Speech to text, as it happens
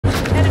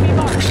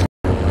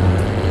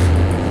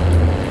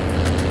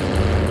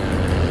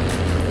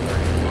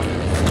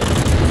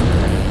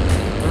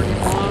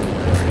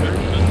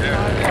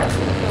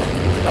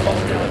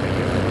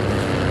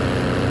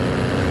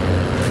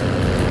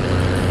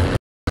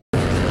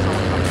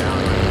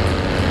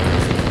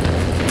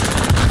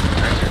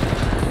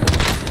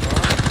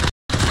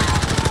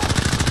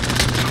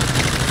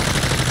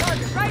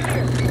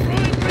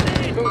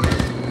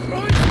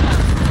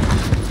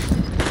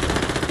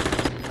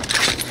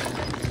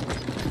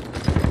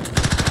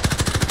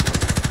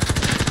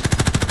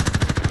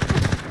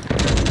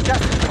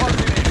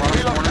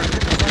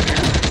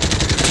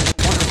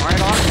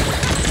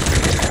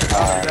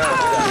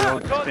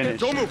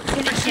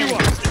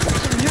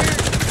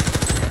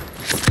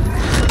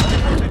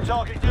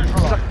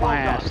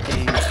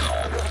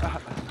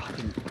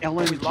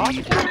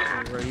LMG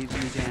just laid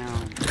me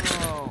down.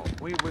 Oh,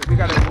 we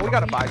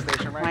got a buy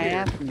station right here.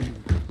 Happened?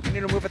 We need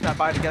to move at that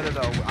buy together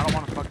though. I don't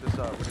want to fuck this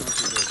up. We're doing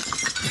too good.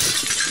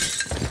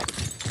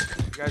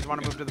 You guys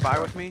want to move to the buy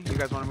with me? You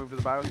guys want to move to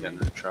the buy with me? Get in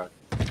the truck.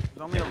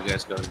 Only Yeah, you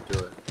guys go do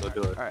it. Go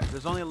do it. Alright,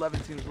 there's only 11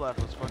 teams left.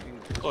 Let's fucking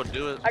Go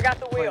do it. I got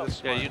the wheel.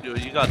 Yeah, you do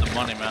it. You got the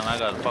money, man. I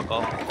got fuck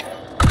all. Once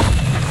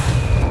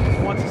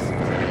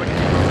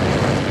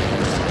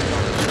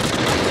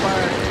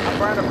I'm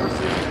firing a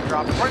precision and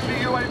dropping. Friendly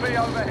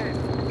UAV overhead.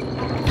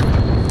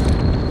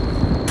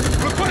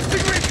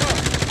 Requesting recon!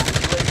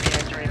 UAV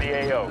entering the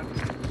AO.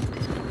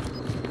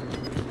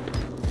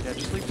 Yeah,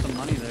 just leave some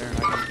money there and I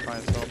can try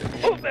and sell it.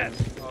 Move that!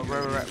 Oh,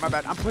 right. My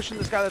bad. I'm pushing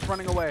this guy that's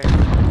running away.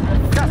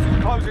 Gas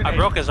is closing I in.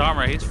 broke his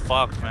armor. He's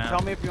fucked, man.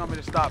 Tell me if you want me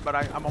to stop, but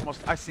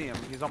I see him.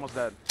 He's almost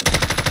dead.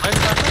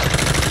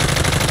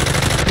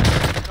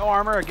 No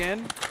armor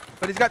again.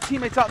 But he's got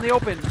teammates out in the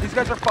open. These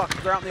guys are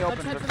fucked. They're out in the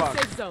open. They're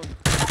fucked. Be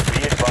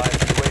advised,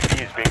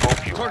 UAV is being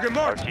fuel. Target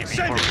marked.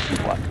 Send it.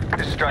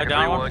 This is Striker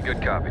down 3-1,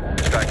 good copy.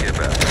 Strike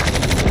inbound.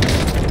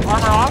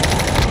 Armor off.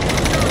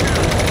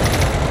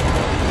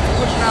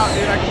 Pushing out,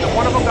 dude.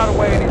 One of them got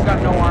away and he's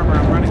got no armor.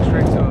 I'm running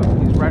straight to him.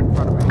 He's right in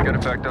front of me. Got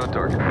effect on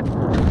target.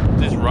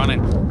 He's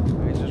running.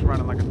 He's just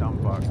running like a dumb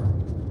fuck.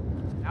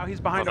 Now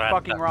he's behind a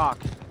fucking rock.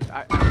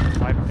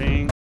 My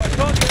ping.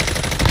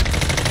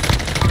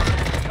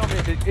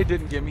 It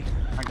didn't give me.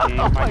 My game,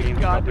 my game's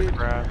about to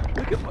crash.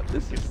 Look at what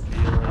this is.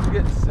 I'm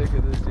getting sick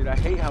of this, dude. I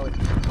hate how it.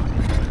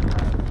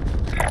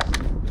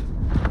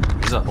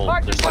 There's a whole,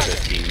 there's like a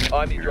team.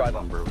 I need driver.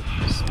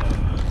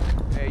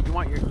 Hey, you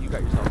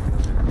got yourself a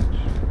advantage.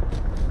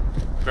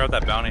 Grab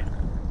that bounty.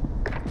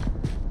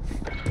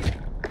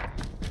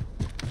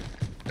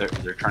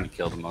 They're trying to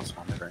kill the most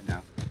wanted right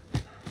now.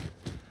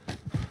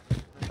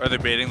 Are they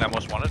baiting that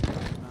most wanted?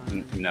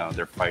 No,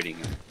 they're fighting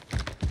him.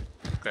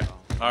 Okay.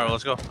 Alright,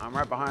 let's go. I'm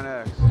right behind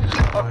X.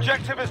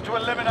 Objective is to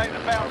eliminate the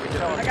bounty I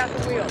target. got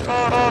the wheel.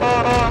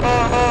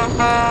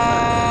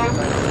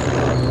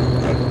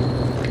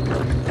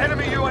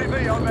 Enemy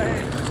UAV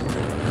overhead.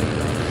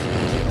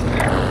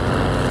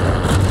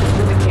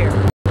 Moving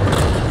here.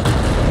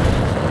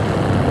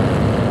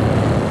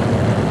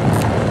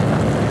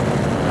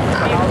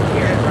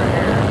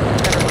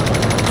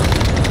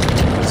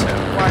 That's him.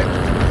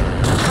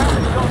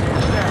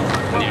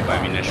 I need to buy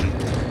ammunition.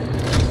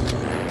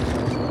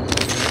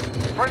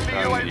 Friendly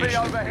UAV Ammunition.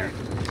 overhead.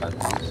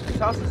 This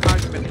house is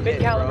not even Big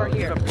caliber bro.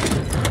 here.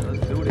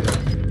 Let's do this.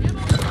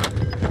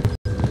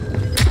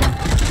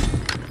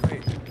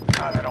 Wait,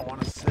 God, I don't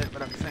want to sit,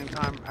 but at the same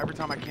time, every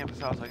time I camp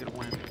this house, I get a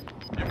win.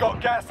 You've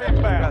got gas Got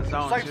inbound.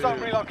 zone, Safe too. zone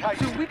relocated.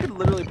 Dude, we could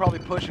literally probably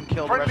push and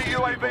kill the rest of these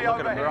Friendly people. UAV Look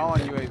at them, they're all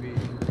on overhead.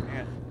 UAV.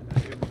 Man,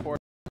 dude, before.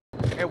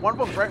 Hey, one of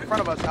them's right in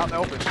front of us, out in the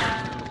open.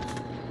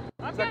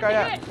 Where's that guy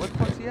at?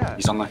 What's he at?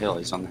 He's on the hill.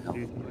 He's on the hill.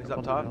 He's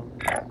up top.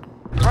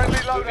 Friendly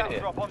loadout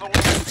drop on the way.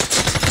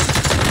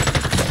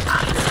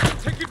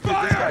 Taking Dude, this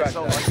fire! guy's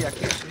so lucky.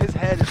 His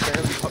head is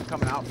barely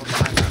coming out from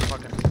behind that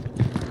fucking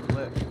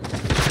cliff.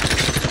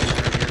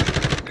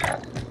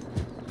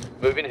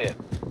 Moving here.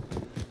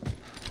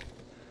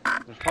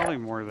 There's probably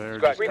more there.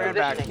 Scratch. Just Ran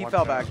back. He watch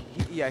fell out. back.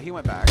 He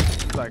went back.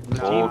 He's like,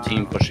 The whole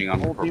team pushing on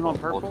Whole team on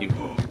purple. Whole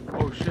purple? team.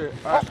 Oh shit.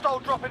 Hostile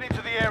dropping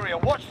into the area.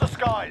 Watch the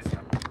skies.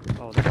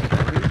 Oh, that's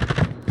crazy.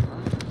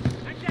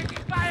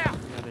 Yeah,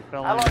 they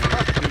fell Allied in.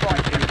 pressure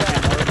strike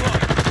inbound.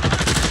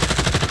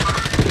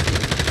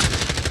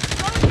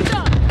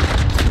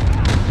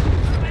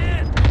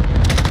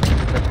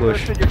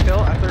 Push. Did your kill?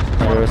 I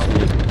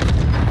thirsted.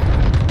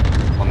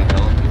 On the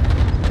hill.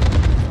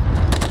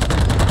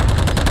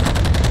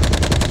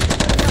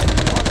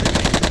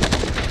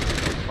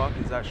 Where the fuck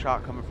is that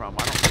shot coming from?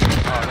 I don't.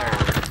 Oh,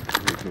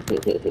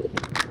 there it is.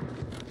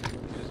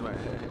 Just went.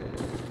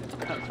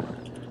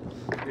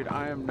 Dude,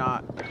 I am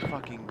not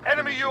fucking.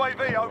 Enemy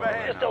UAV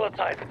overhead. Still in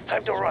time.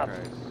 Time to run.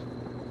 Christ.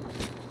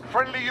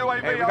 Friendly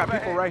UAV Hey, we got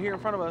overhead. people right here in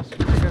front of us.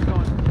 Where you guys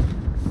going?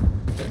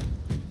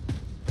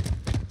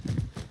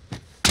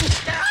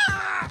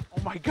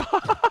 Oh my god!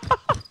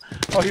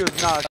 Oh, he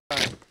was not.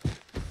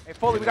 Hey,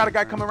 Foley, we got a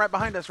guy coming right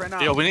behind us right now.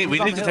 Yo, we He's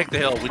need on to the take the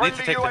hill. We need to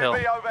Friendly take the hill.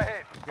 UAV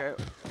overhead. Okay.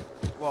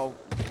 Well,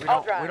 we I'll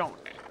don't. drive. We don't.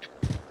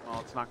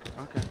 Well, it's not.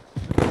 Okay.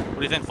 What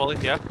do you think, Foley?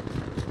 Yeah?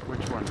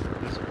 Which one?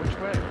 Which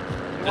way? We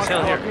This want to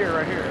hill go here. up here,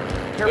 right here.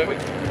 Careful.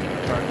 Moving.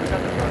 Truck. We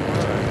got the truck.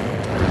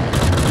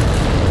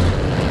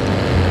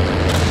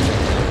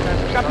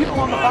 We got people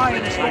on the buy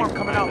in the storm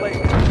coming out late.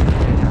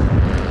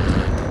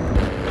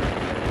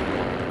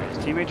 His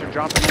teammates are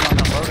dropping in on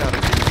the loadout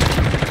again.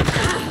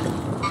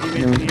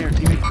 Teammates in the air,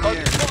 teammates in the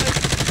air.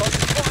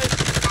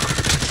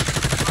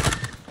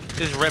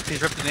 He's ripped in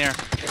the air.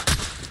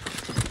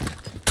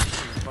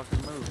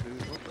 Fucking move,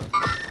 dude. What the?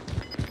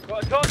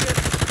 Got a target.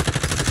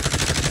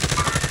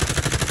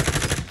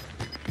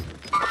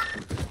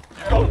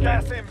 Got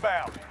gas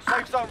inbound.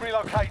 Safe zone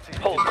relocated. He's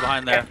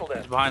behind there.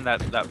 He's behind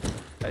that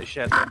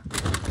shed there.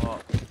 Well,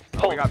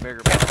 oh, we got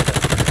bigger. Bro.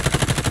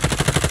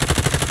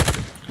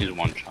 He's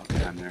one shot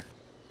behind there.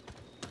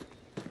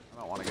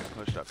 I don't want to get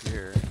pushed up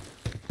here.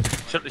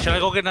 Should I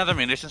go get another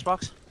munitions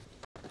box?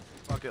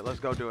 Fuck it, let's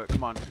go do it.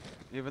 Come on.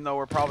 Even though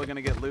we're probably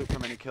gonna get loot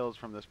from any kills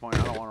from this point,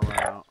 I don't want to run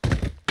out.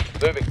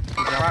 Moving.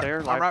 He's out there.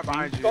 I'm live right feed.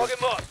 behind you.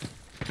 Target marked.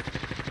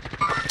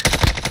 Oh,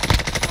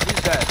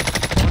 he's dead.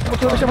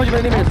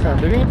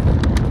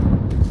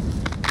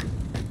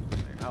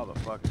 How the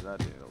fuck is that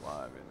dude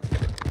alive?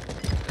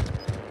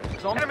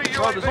 There's only, Enemy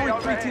bro, there's UAV only 3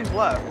 overhead. teams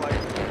left.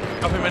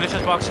 Like, Copy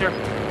munitions box here.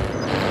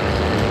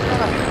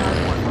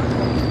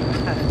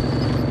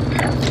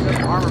 there's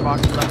an armor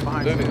box left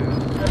behind you.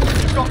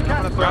 You've got I'm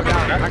gonna gas. throw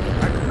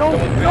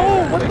down.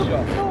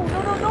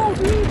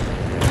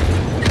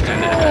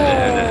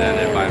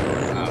 Ended by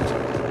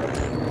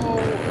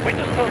Wait,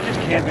 no, just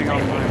camping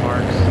on my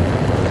marks.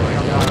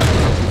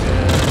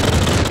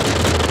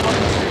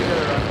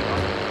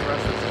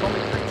 There's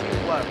only 3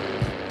 teams left.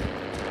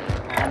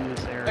 On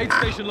this area. Aid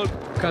station look.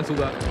 Cancel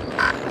that.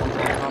 One's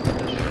on top of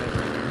this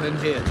shit. Then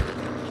here.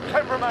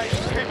 10 remain.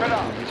 Keep it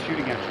up. He's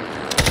shooting at you.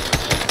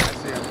 I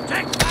see him.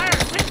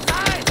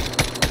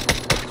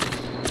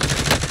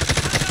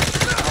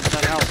 Top of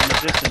that house in the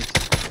distance.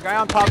 The guy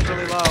on top's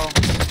really low.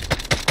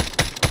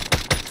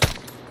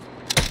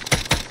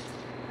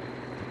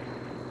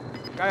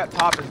 The guy at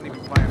top isn't even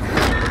playing.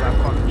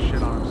 That fucking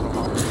shit on him so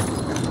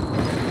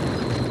hard.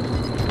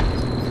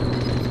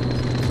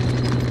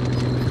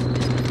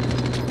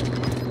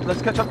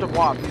 Let's catch up to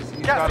Wap. He's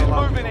Gas got is a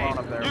lot moving going in.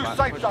 up there. New Right,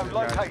 safe push zone these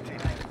guys.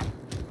 located.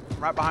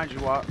 Right behind you,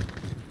 Wap.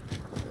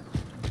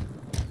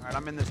 Alright,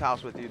 I'm in this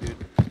house with you, dude.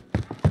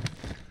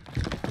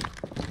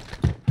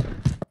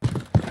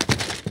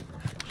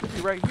 Should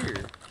be right here.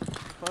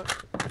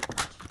 Fuck.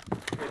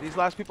 Okay, these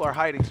last people are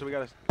hiding, so we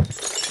gotta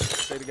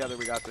stay together.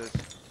 We got this.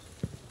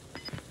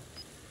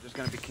 Just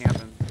gonna be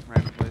camping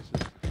random places.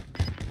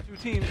 2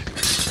 teams.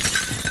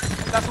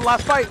 That's the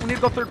last fight. We need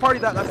to go third party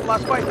that. That's the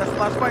last fight. That's the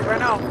last fight right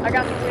now. I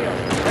got the wheel.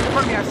 Right in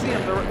front of me. I see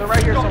them. They're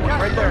right here Got somewhere.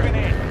 gas Right there.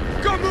 moving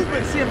in. Go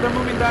movement! See them, they're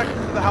moving back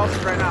into the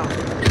houses right now.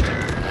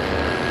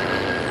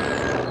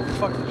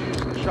 Fuck, did you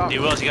just get shot? He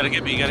wills, you gotta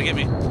get me, Down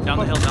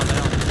the hill, down the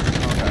hill.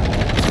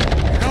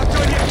 Not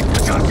done yet.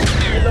 I got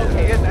you.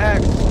 He hit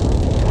X.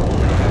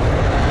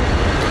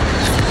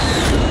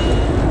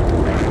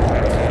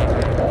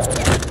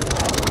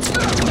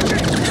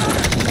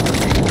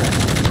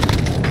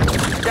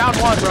 Down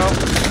 1, bro.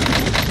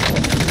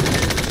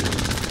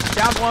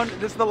 Down 1.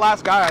 This is the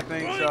last guy, I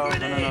think, so.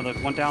 No, the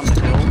one down the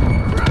hill.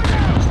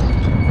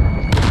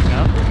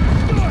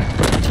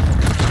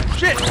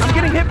 Shit! I'm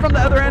getting hit from the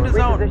other end of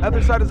zone.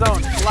 Other side of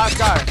zone. The last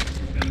guy.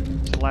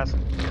 It's the last.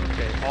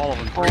 Okay, all of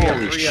them. Three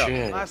Holy up, three up.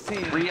 shit. Last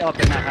team. 3 up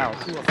in that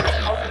house. Only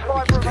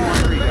 5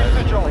 remain.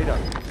 Finish the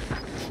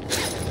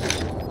job.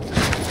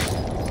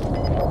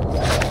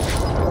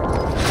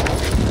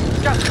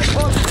 Gas is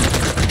close.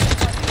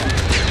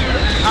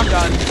 I'm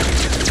done.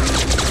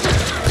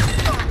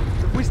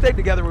 If we stayed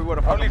together, we would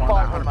have Only fucking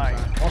 5 won remain.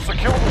 that 100%. We'll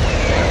secure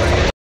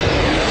the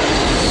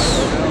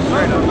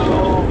Straight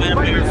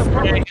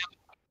up. Man,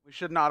 We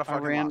should not have I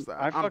fucking ran- lost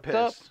that. I I'm fucked pissed.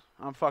 up.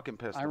 I'm fucking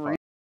pissed. I the ran- fuck